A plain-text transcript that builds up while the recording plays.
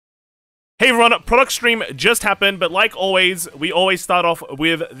Hey everyone, product stream just happened, but like always, we always start off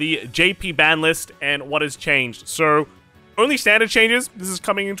with the JP ban list and what has changed. So, only standard changes. This is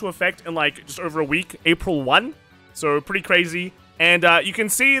coming into effect in like just over a week, April 1. So, pretty crazy. And you can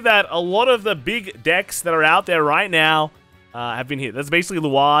see that a lot of the big decks that are out there right now have been hit. That's basically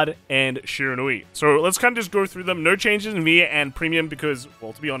Luad and Shiranui. So, let's kind of just go through them. No changes in VIA and Premium because,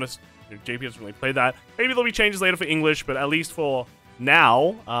 well, to be honest, JP hasn't really played that. Maybe there'll be changes later for English, but at least for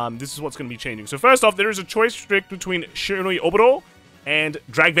now, this is what's going to be changing. So first off, there is a choice restrict between Shiranui Oboro and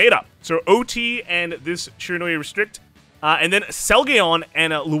Drag Vader. So OT and this Shiranui restrict. And then Selgeon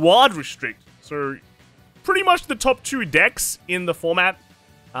and Luad restrict. So pretty much the top two decks in the format.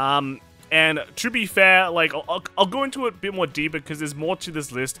 And to be fair, like I'll go into it a bit more deeper because there's more to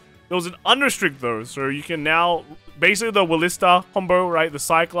this list. There was an unrestrict though, so you can now basically the Willista combo, right? The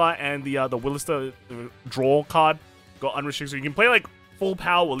Cycler and the Willista draw card got unrestricted, so you can play like full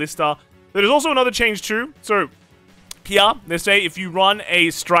power Willista. There's also another change too. So here they say if you run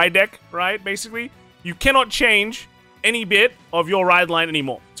a stride deck, right, basically you cannot change any bit of your ride line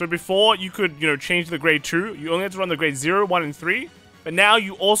anymore. So before you could, you know, change the grade 2, you only have to run the grade 0, 1, and 3, but now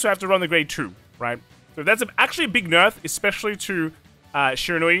you also have to run the grade 2, right? So that's actually a big nerf, especially to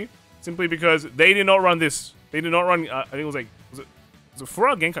Shiranui, simply because they did not run this. They did not run. I think it was like was it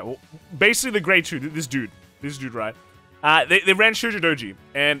Fura Genkai? Well, basically the grade 2. This dude, right? They ran Shoujo Doji,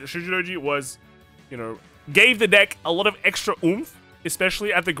 and Shoujo Doji was, you know, gave the deck a lot of extra oomph,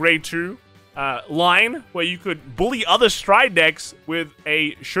 especially at the grade 2 line, where you could bully other stride decks with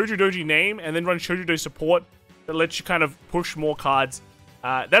a Shoujo Doji name and then run Shoujo Doji support that lets you kind of push more cards.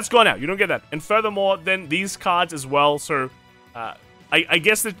 That's gone out. You don't get that. And furthermore, then these cards as well. So I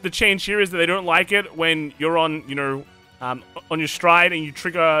guess the change here is that they don't like it when you're on, you know, on your stride and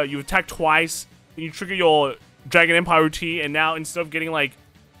you attack twice, and you trigger your Dragon Empire OT, and now instead of getting like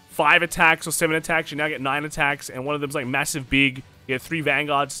 5 attacks or 7 attacks, you now get 9 attacks, and one of them's like massive big. You get 3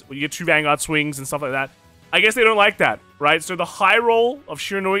 Vanguards, you get 2 Vanguard swings and stuff like that. I guess they don't like that, right? So the high roll of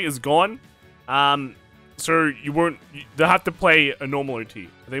Shiranui is gone. So they'll have to play a normal OT.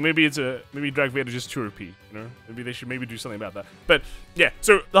 I think maybe Drag Vader just too OP, you know? Maybe they should do something about that. But yeah,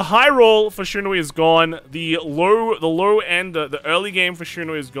 so the high roll for Shiranui is gone. The low end, the early game for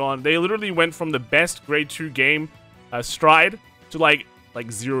Shiranui is gone. They literally went from the best grade 2 game, Stride, to like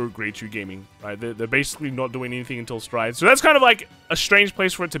 0 grade 2 gaming, right? They're basically not doing anything until Stride. So that's kind of like a strange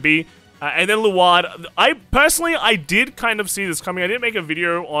place for it to be. And then Luad, I did kind of see this coming. I didn't make a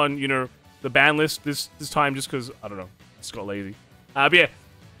video on, you know, the ban list this time just because, I don't know, I just got lazy. But yeah,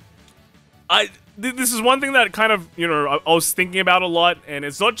 this is one thing that kind of, you know, I was thinking about a lot, and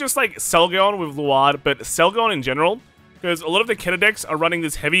it's not just like Selgeon with Luad, but Selgeon in general, because a lot of the Keta decks are running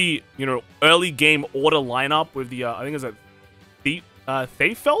this heavy, you know, early game order lineup with the, I think it's a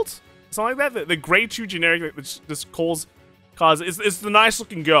Thayfelt? Something like that? The grade 2 generic that just calls cards. It's the nice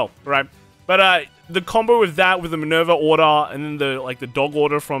looking girl, right? But the combo with that, with the Minerva order, and then the dog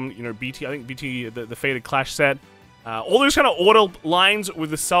order from, you know, BT, I think BT, the Fated Clash set. All those kind of order lines with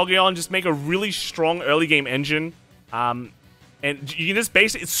the Selgeon just make a really strong early game engine. And you can just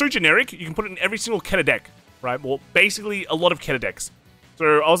it's so generic, you can put it in every single Keta deck, right? Well, basically a lot of Keta decks.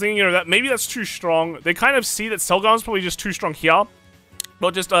 So I was thinking, you know, that maybe that's too strong. They kind of see that Selgeon's probably just too strong here.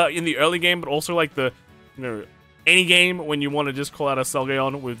 Not just in the early game, but also like the, you know, any game when you want to just call out a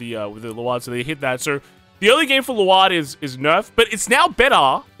Selgeon with the Luad, so they hit that. So the early game for Luad is nerfed, but it's now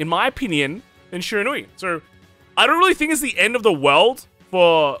better, in my opinion, than Shiranui. So I don't really think it's the end of the world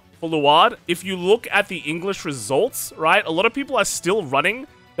for Luad. If you look at the English results, right, a lot of people are still running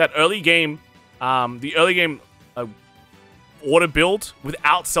that early game, order build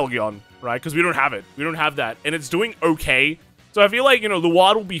without Selgeon, right? Because we don't have it. We don't have that, and it's doing okay. So I feel like, you know,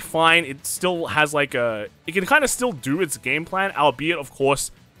 Luad will be fine. It still has like it can kind of still do its game plan, albeit, of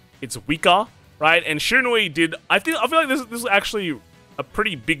course, it's weaker, right? And Shiranui I feel like this is actually a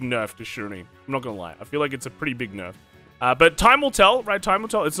pretty big nerf to Shiranui. I'm not gonna lie. I feel like it's a pretty big nerf. But time will tell, right? Time will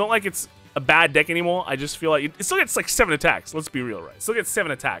tell. It's not like it's a bad deck anymore. I just feel like it still gets like 7 attacks. Let's be real, right? It still gets 7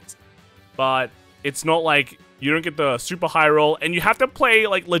 attacks. But it's not like you don't get the super high roll, and you have to play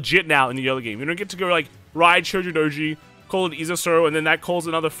like legit now in the early game. You don't get to go like ride Shoujo Doji, call it Izasoro, and then that calls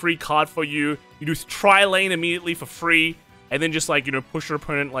another free card for you. You do Tri-Lane immediately for free, and then just like, you know, push your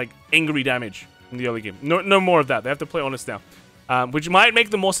opponent like angry damage in the early game. No more of that. They have to play honest now. Which might make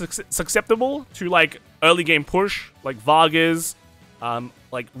them more susceptible to like early game push, like Vargas,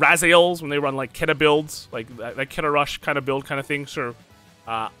 like Raziels when they run like Keta builds, like that Keta Rush kind of build kind of thing. So,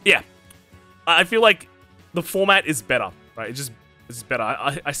 yeah, I feel like the format is better, right? It's better.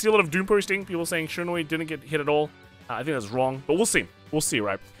 I see a lot of Doom posting, people saying Shiranui didn't get hit at all. I think that's wrong, but we'll see. We'll see,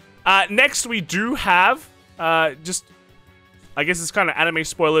 right? Next, we do have just, I guess it's kind of anime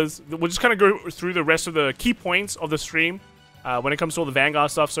spoilers. We'll just kind of go through the rest of the key points of the stream when it comes to all the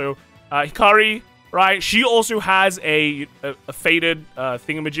Vanguard stuff. So, Hikari, right? She also has a faded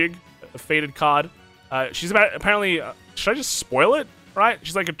thingamajig, a faded card. She's apparently, should I just spoil it? Right?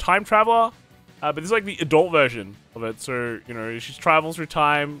 She's like a time traveler, but this is like the adult version of it. So, you know, she travels through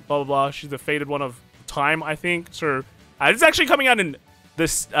time, blah, blah, blah. She's the faded one of time, I think. So, this is actually coming out in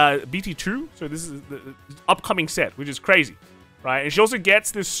this BT2. So, this is the upcoming set, which is crazy, right? And she also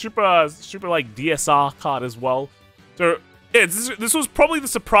gets this super like DSR card as well. So, yeah, this was probably the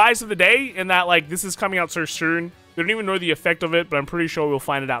surprise of the day in that, like, this is coming out so soon. We don't even know the effect of it, but I'm pretty sure we'll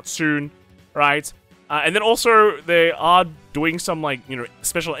find it out soon, right? And then also, they are doing some, like, you know,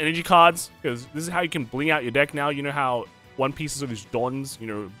 special energy cards, because this is how you can bling out your deck now. You know how One Piece is all these dons, you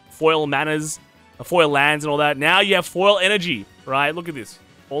know, foil manas, foil lands and all that. Now you have foil energy, right? Look at this.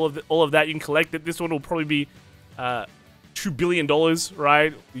 All of that, you can collect it. This one will probably be $2 billion,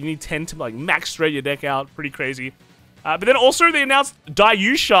 right? You need 10 to, like, max trade your deck out. Pretty crazy. But then also, they announced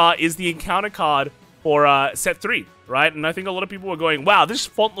Dayusha is the encounter card for set 3, right? And I think a lot of people are going, wow, this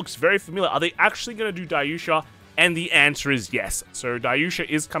font looks very familiar. Are they actually going to do Dayusha? And the answer is yes. So Dayusha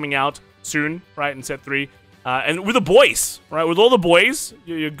is coming out soon, right, in set 3. And with the boys, right? With all the boys,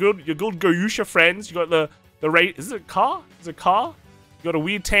 your good Goyusha friends. You got the raid. Is it a car? Is it a car? You got a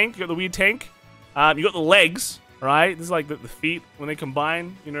weird tank. You got the weird tank. You got the legs, right? This is like the feet when they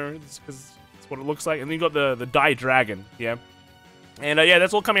combine, you know, because it's what it looks like. And then you got the Die Dragon, yeah. And yeah,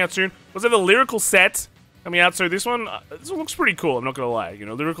 that's all coming out soon. Was there the lyrical set coming out? So this one looks pretty cool. I'm not gonna lie. You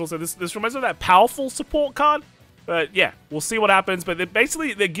know, lyrical set. This reminds me of that powerful support card. But yeah, we'll see what happens. But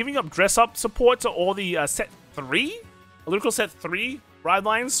they're giving up dress up support to all the set 3, lyrical set 3 ride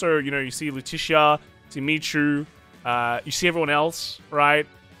lines. So you know, you see Letitia, you see Michu, you see everyone else, right?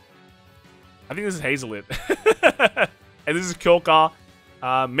 I think this is Hazelit, and this is Kyoka,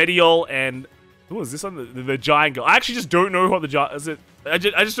 Mediol, and who is this one? The giant girl. I actually just don't know what the giant is. I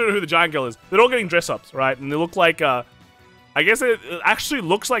just don't know who the giant girl is. They're all getting dress ups, right? And they look like I guess it actually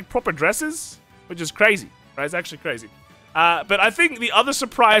looks like proper dresses, which is crazy, right? It's actually crazy. But I think the other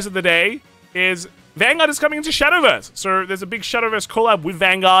surprise of the day is Vanguard is coming into Shadowverse. So there's a big Shadowverse collab with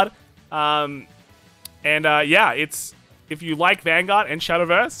Vanguard. Yeah, it's if you like Vanguard and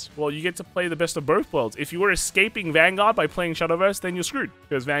Shadowverse, well, you get to play the best of both worlds. If you were escaping Vanguard by playing Shadowverse, then you're screwed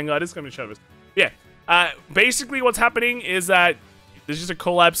because Vanguard is coming to Shadowverse. Yeah, basically what's happening is that there's just a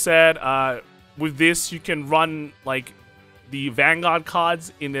collab set. With this, you can run like the Vanguard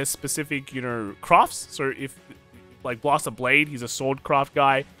cards in their specific, you know, crafts. So if like Blaster Blade, he's a sword craft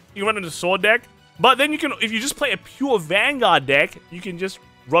guy. You can run in a sword deck, but then you can, if you just play a pure Vanguard deck, you can just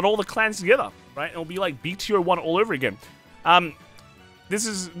run all the clans together, right? It'll be like BTO1 all over again.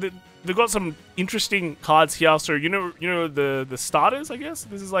 They've got some interesting cards here. So you know the starters, I guess.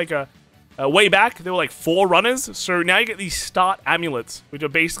 This is like a way back, there were like 4 runners. So now you get these start amulets, which are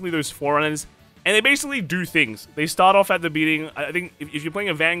basically those 4 runners. And they basically do things. They start off at the beginning. I think if you're playing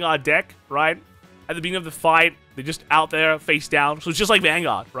a Vanguard deck, right? At the beginning of the fight, they're just out there, face down. So it's just like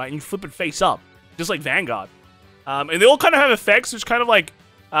Vanguard, right? And you flip it face up, just like Vanguard. And they all kind of have effects. It's kind of like,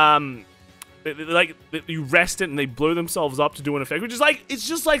 you rest it and they blow themselves up to do an effect, which is like, it's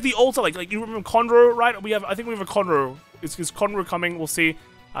just like the ulta, like you remember Conro, right? I think we have a Conro. Is Conro coming? We'll see.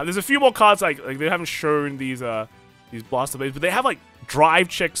 There's a few more cards like they haven't shown these blaster blades, but they have like drive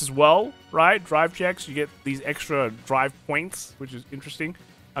checks as well, right? Drive checks, you get these extra drive points, which is interesting.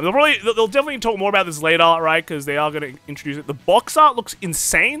 They'll definitely talk more about this later, right? Because they are going to introduce it. The box art looks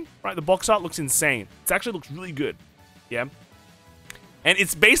insane, right? The box art looks insane. It actually looks really good, yeah. And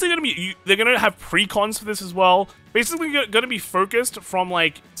it's basically going to be, they're going to have pre-cons for this as well. Basically going to be focused from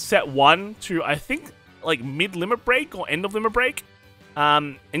like set 1 to I think like mid limit break or end of limit break.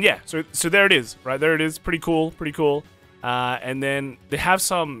 And yeah, so there it is, right? There it is. Pretty cool, pretty cool. And then they have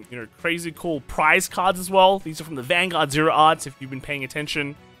some, you know, crazy cool prize cards as well. These are from the Vanguard Zero Arts, if you've been paying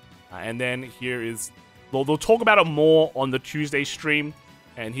attention. And then here is, they'll talk about it more on the Tuesday stream.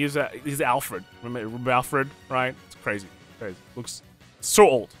 And here's Alfred. Remember Alfred, right? It's crazy, crazy. Looks so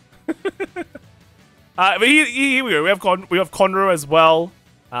old. But here we go. We have Conro as well.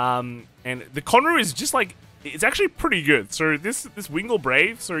 And the Conro is just like, it's actually pretty good. So this Wingle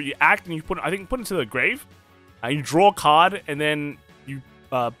Brave, so you act and you put it into the grave. You draw a card, and then you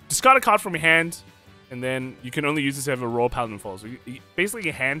discard a card from your hand, and then you can only use this to have a Royal Paladin fall. So basically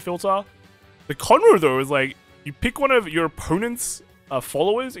a hand filter. The Conro, though, is like, you pick one of your opponent's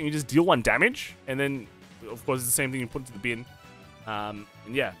followers, and you just deal 1 damage, and then, of course, it's the same thing you put into the bin. And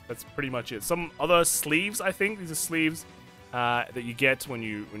yeah, that's pretty much it. Some other sleeves, I think. These are sleeves. that you get when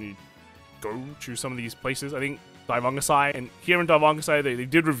you go to some of these places. I think Divangasai, and here in Divangasai they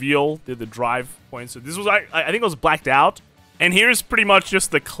did reveal the drive points. So this was I think it was blacked out. And here's pretty much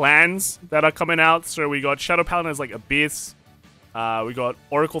just the clans that are coming out. So we got Shadow Paladin as like Abyss. We got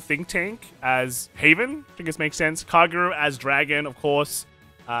Oracle Think Tank as Haven. I think this makes sense. Kagero as Dragon, of course.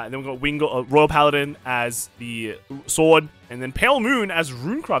 And then we got Royal Paladin as the Sword. And then Pale Moon as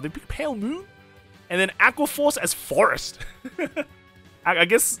Runecraft. They pick Pale Moon? And then Aqua Force as Forest. I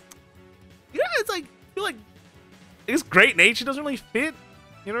guess... Yeah, it's like... I feel like... I guess Great Nature doesn't really fit.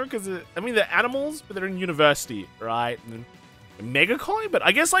 You know, because... I mean, they're animals, but they're in university, right? And then Megakoi? But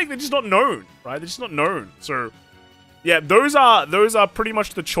I guess, like, they're just not known, right? They're just not known. So... Yeah, those are pretty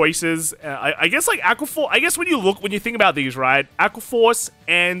much the choices. I guess like Aquaforce. I guess when you think about these, right? Aquaforce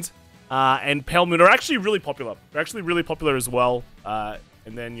and Pale Moon are actually really popular. They're actually really popular as well. And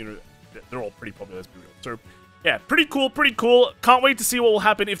then you know they're all pretty popular. Let's be real. So yeah, pretty cool, pretty cool. Can't wait to see what will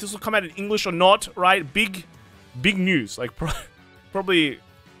happen if this will come out in English or not. Right? Big news. Like probably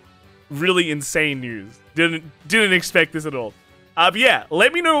really insane news. Didn't expect this at all. But yeah,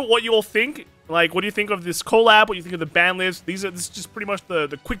 let me know what you all think. Like, what do you think of this collab? What do you think of the ban list? This is just pretty much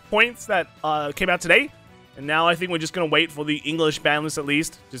the quick points that came out today. And now I think we're just going to wait for the English ban list at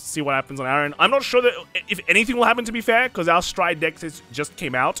least, just to see what happens on our end. I'm not sure that if anything will happen, to be fair, because our Stride deck just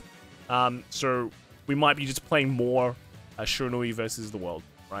came out. So we might be just playing more Shonui versus the world,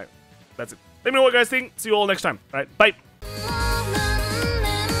 right? That's it. Let me know what you guys think. See you all next time. All right, bye.